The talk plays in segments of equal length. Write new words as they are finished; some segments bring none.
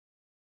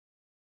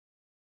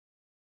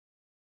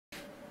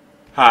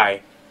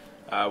Hi,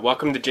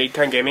 welcome to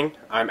JadeCon Gaming.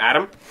 I'm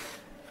Adam.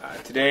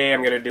 Today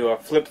I'm going to do a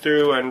flip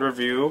through and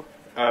review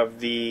of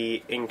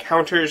the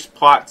Encounters,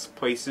 Plots,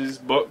 Places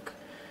book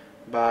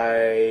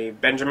by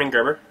Benjamin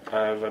Gerber.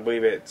 I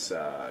believe it's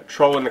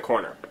Troll in the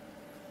Corner.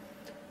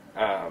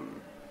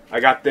 I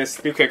got this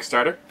through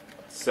Kickstarter.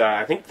 It's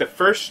I think the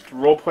first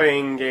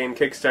role-playing game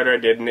Kickstarter I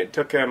did, and it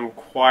took him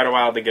quite a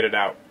while to get it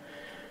out.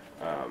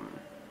 I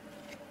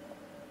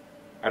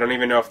don't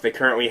even know if they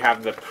currently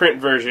have the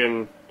print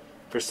version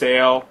for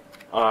sale,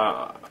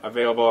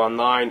 available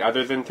online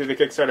other than through the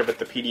Kickstarter, but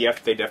the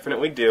PDF they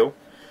definitely do.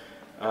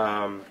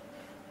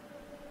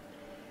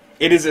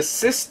 It is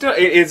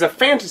a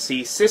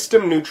fantasy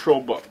system neutral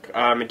book.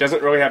 It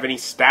doesn't really have any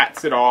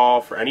stats at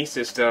all for any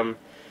system.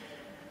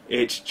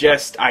 It's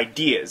just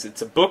ideas.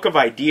 It's a book of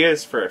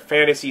ideas for a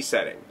fantasy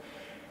setting,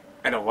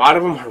 and a lot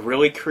of them are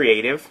really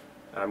creative.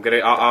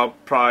 I'll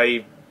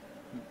probably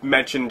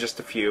mention just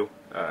a few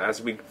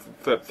as we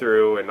flip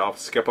through, and I'll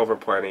skip over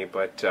plenty,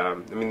 but I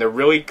mean, they're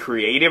really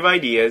creative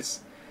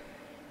ideas,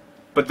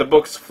 but the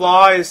book's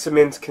flaw is some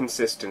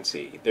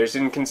inconsistency. There's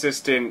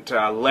inconsistent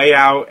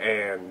layout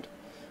and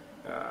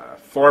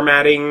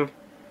formatting,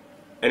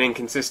 and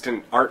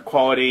inconsistent art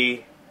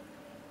quality,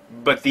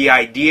 but the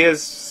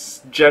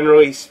ideas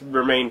generally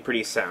remain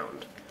pretty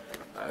sound.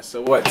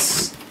 So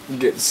let's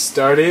get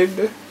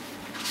started.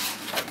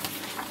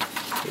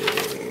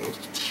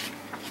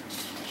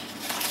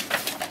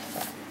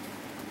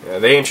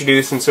 They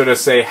introduce and sort of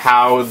say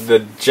how the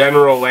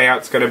general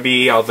layout's going to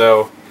be,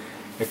 although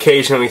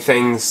occasionally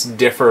things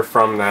differ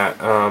from that.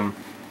 And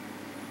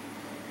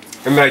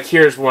like,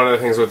 here's one of the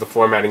things with the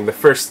formatting. The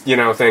first,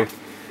 thing,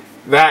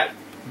 that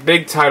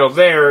big title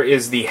there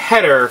is the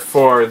header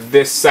for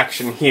this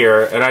section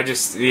here, and I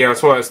just,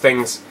 it's one of those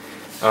things.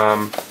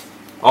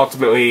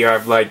 Ultimately,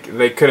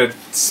 they could have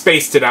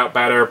spaced it out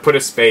better, put a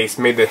space,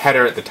 made the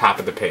header at the top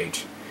of the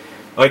page.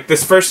 Like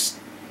this first.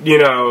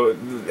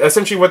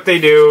 Essentially what they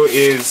do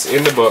is,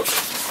 in the book,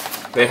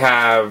 they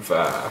have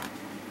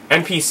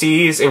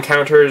NPCs,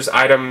 encounters,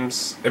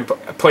 items,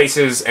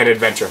 places, and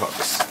adventure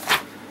hooks.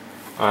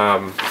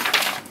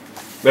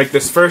 Like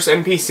this first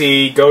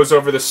NPC goes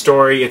over the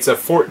story. It's a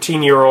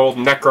 14-year-old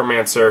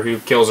necromancer who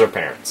kills her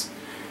parents.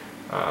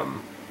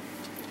 And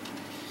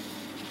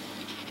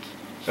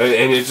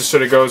it just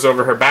sort of goes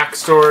over her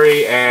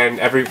backstory, and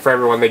for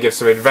everyone they give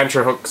some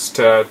adventure hooks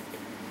to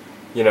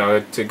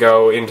to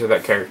go into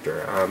that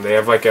character. They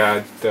have like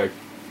the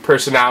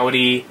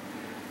personality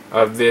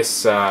of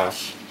this.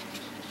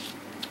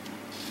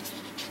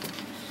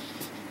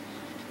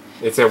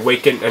 It's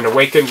an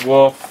awakened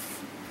wolf.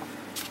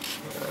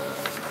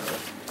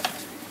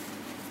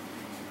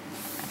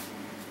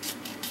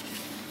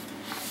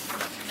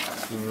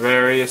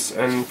 Various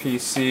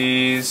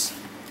NPCs.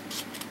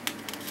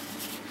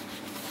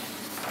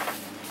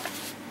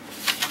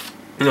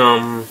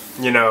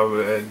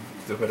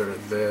 Whatever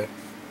the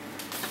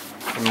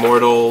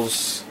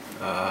Immortals.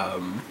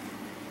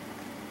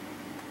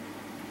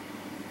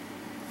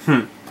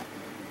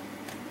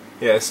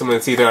 Yeah, someone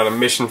that's either on a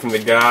mission from the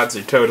gods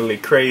or totally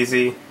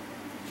crazy.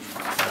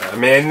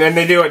 And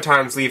they do at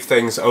times leave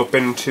things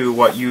open to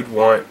what you'd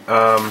want.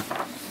 And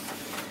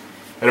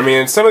I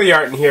mean, some of the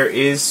art in here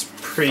is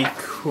pretty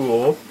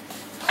cool.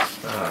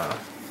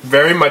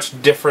 Very much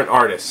different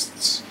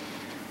artists.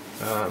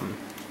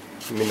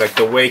 Like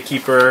the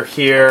Waykeeper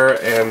here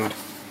and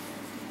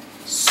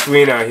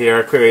Swina here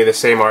are clearly the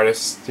same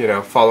artist,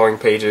 following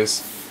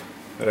pages,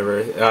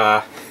 whatever.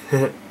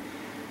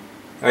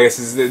 I guess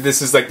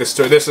this is like the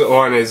story. This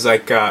one is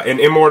like an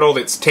immortal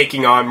that's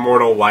taking on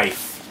mortal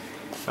life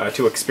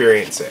to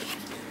experience it.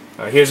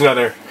 Here's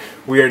another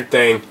weird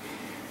thing,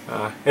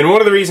 and one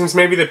of the reasons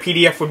maybe the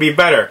PDF would be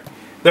better.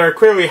 There are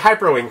clearly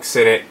hyperlinks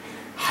in it.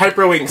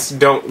 Hyperlinks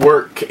don't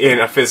work in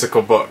a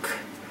physical book,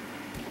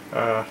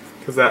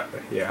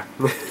 yeah.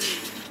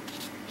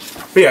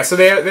 But yeah, so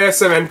they have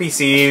some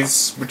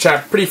NPCs which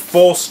have pretty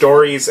full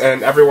stories,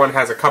 and everyone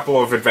has a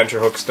couple of adventure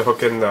hooks to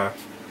hook in the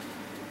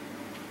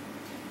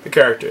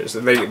characters.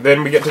 And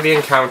then we get to the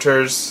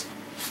encounters.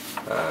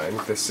 And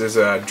this is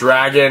a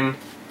dragon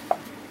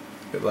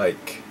that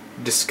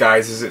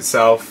disguises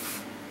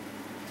itself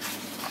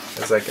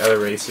as other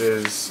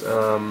races.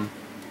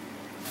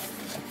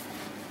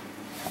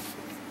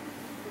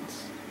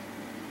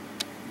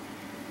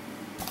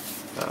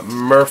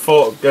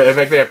 Merfolk, I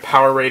think they have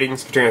power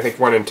ratings between, I think,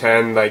 1 and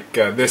 10.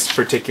 This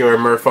particular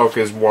merfolk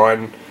is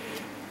 1.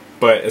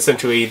 But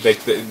essentially,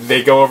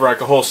 they go over a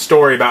whole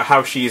story about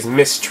how she's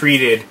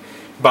mistreated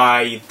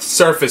by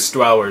surface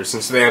dwellers.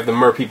 And so they have the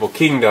Merpeople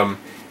Kingdom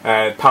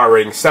at power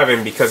rating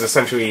 7, because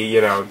essentially,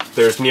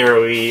 there's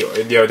nearly,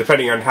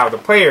 depending on how the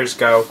players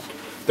go,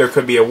 there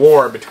could be a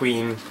war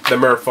between the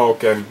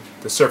merfolk and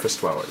the surface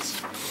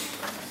dwellers.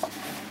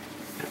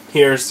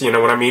 Here's,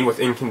 what I mean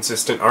with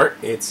inconsistent art.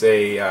 It's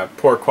a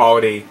poor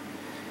quality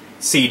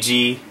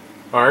CG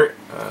art.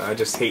 I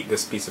just hate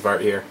this piece of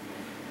art here.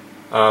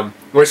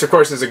 Which, of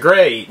course, is a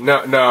gray.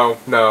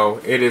 No.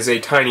 It is a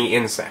tiny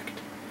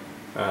insect.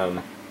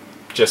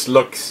 Just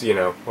looks,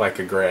 like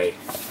a gray.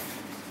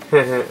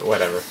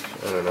 Whatever.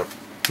 I don't know.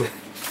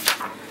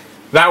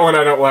 That one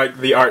I don't like.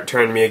 The art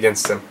turned me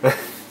against him.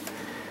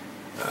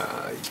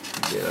 A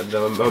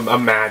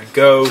mad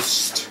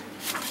ghost.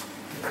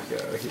 There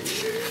we go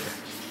here.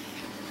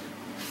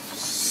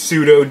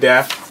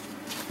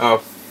 Pseudo-death.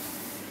 Oh.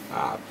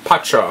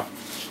 Patra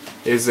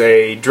is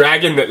a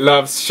dragon that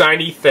loves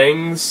shiny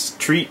things,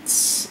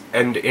 treats,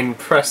 and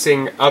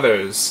impressing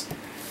others.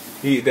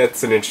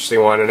 That's an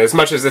interesting one, and as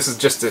much as this is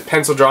just a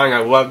pencil drawing, I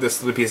love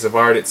this little piece of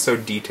art. It's so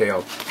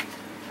detailed.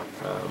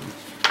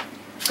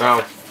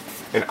 Oh,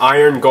 an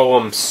iron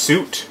golem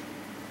suit,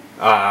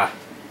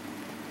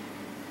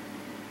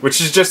 which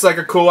is just like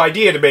a cool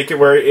idea to make it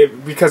where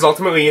because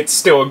ultimately it's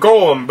still a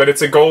golem, but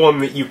it's a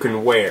golem that you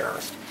can wear.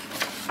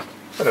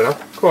 I don't know,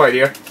 cool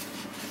idea.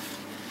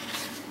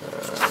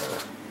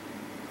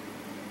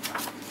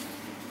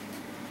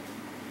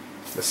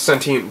 The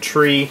sentient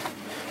tree.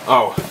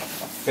 Oh.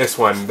 This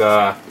one,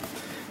 the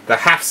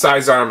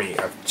half-size army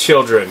of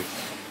children.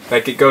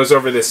 Like, it goes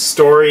over this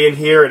story in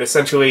here, and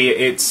essentially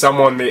it's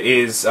someone that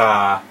is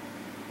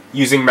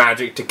using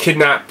magic to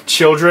kidnap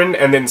children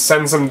and then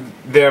sends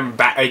them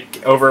back,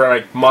 like, over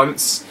like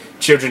months.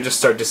 Children just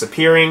start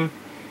disappearing,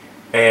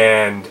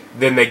 and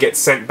then they get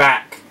sent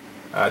back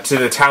to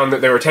the town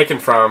that they were taken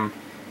from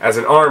as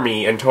an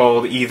army and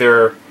told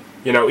either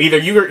you're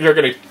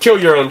going to kill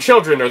your own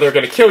children, or they're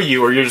going to kill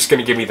you, or you're just going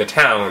to give me the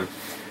town.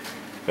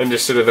 And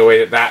just sort of the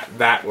way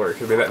that works.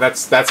 I mean,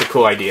 that's a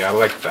cool idea. I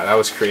like that. That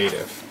was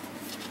creative.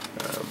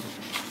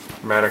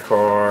 Mana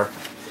core.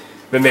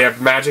 Then they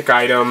have magic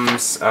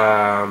items.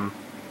 The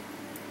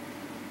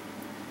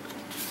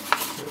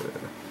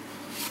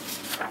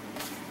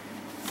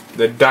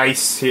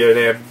dice here.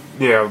 They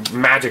have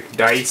magic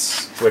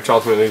dice, which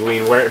ultimately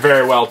lean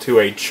very well to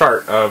a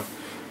chart of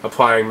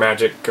applying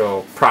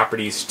magical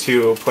properties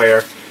to a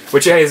player,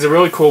 which is a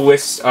really cool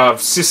list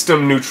of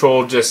system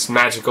neutral, just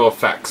magical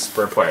effects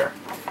for a player.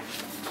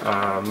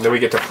 Then we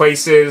get to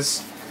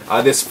places.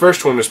 This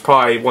first one was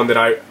probably one that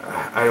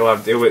I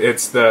loved.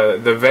 It's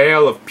the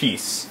Veil of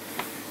Peace.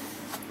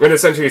 And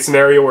essentially it's an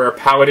area where a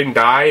paladin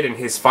died, and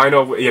his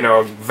final,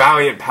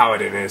 valiant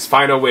paladin, and his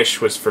final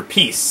wish was for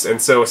peace. And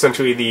so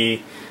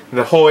essentially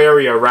the whole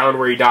area around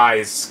where he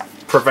dies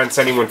prevents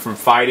anyone from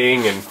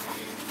fighting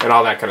and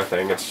all that kind of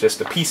thing. It's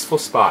just a peaceful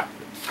spot.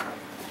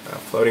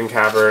 Floating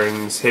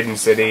caverns, hidden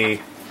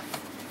city,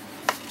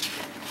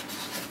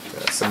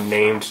 some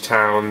named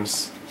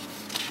towns.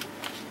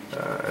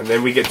 And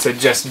then we get to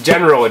just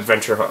general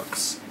adventure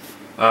hooks.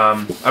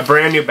 A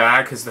brand new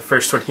bag is the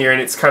first one here,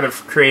 and it's kind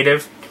of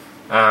creative.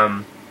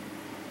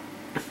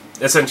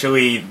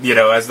 Essentially,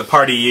 as the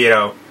party,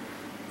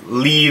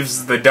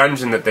 leaves the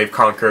dungeon that they've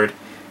conquered,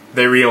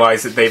 they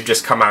realize that they've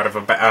just come out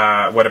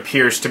of what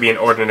appears to be an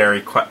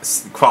ordinary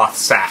cloth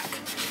sack.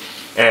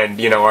 And,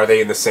 are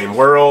they in the same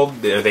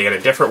world? Are they in a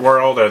different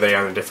world? Are they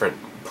on a different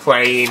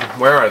plane?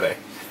 Where are they?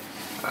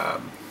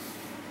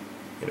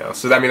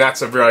 So I mean,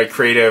 that's a really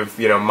creative,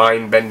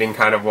 mind-bending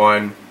kind of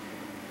one.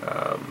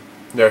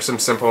 There are some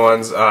simple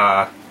ones.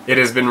 It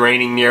has been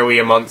raining nearly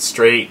a month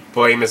straight.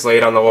 Blame is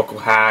laid on the local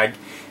hag,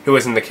 who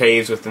is in the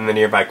caves within the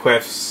nearby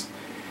cliffs.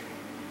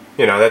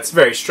 That's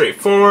very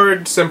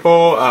straightforward,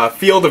 simple.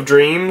 Field of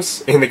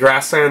Dreams. In the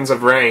grasslands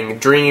of Rang,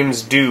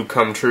 dreams do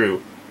come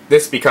true.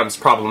 This becomes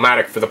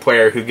problematic for the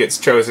player who gets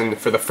chosen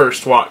for the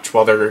first watch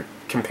while their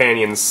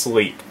companions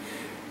sleep.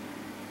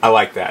 I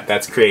like that.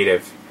 That's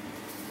creative.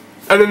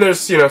 And then there's,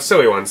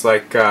 silly ones,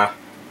 like the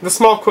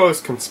Small Clothes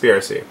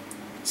Conspiracy.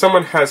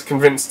 Someone has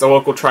convinced a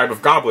local tribe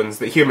of goblins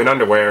that human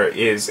underwear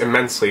is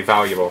immensely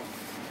valuable.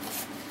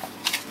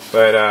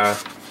 But,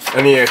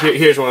 and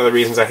here's one of the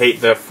reasons I hate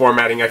the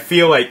formatting. I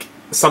feel like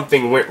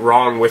something went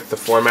wrong with the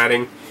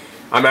formatting.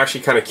 I'm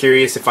actually kind of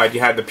curious if I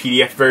had the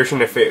PDF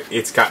version, if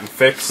it's gotten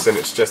fixed and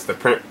it's just the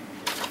print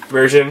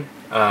version.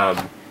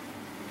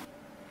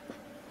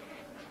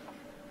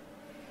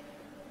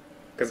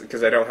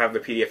 Because I don't have the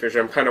PDF version.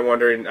 I'm kind of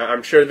wondering,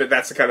 I'm sure that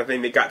that's the kind of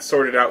thing that got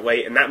sorted out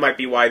late, and that might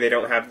be why they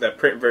don't have the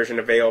print version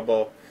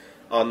available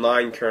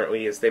online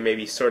currently, is they may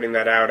be sorting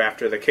that out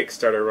after the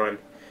Kickstarter run.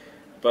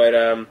 But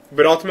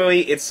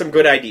ultimately, it's some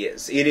good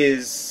ideas. It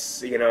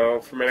is,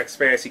 from an next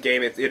fantasy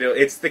game,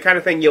 it's the kind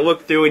of thing you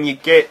look through and you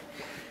get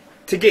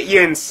to get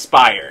you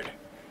inspired.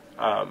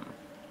 I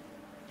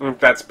think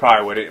that's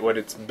probably what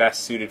it's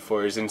best suited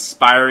for, is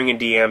inspiring a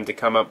DM to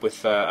come up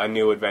with a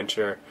new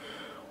adventure.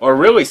 Or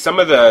really, some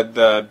of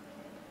the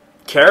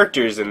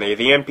characters in there,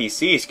 the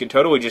NPCs, could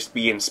totally just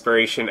be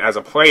inspiration as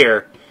a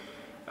player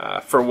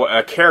for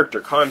a character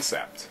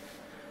concept.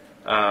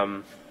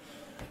 But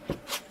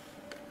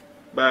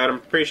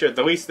I'm pretty sure, at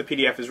least the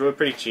PDF is really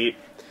pretty cheap.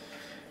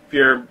 If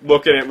you're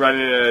looking at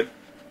running a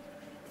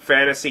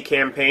fantasy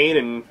campaign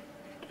and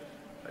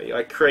you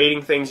like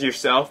creating things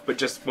yourself, but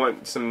just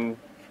want some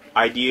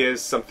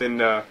ideas, something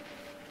to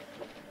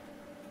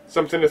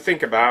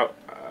think about,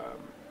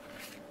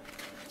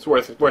 it's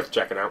worth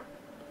checking out,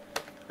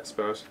 I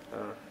suppose.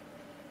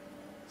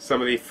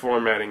 Some of the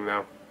formatting,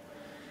 though.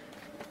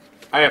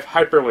 I have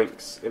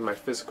hyperlinks in my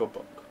physical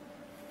book.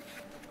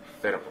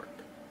 They don't work.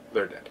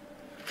 They're dead.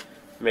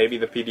 maybe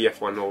the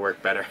PDF one will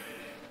work better.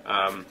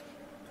 But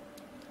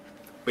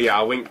yeah,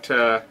 I'll link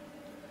to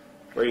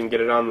where you can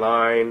get it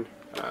online.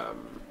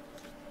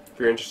 If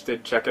you're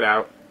interested, check it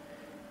out,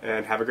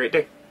 and have a great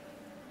day.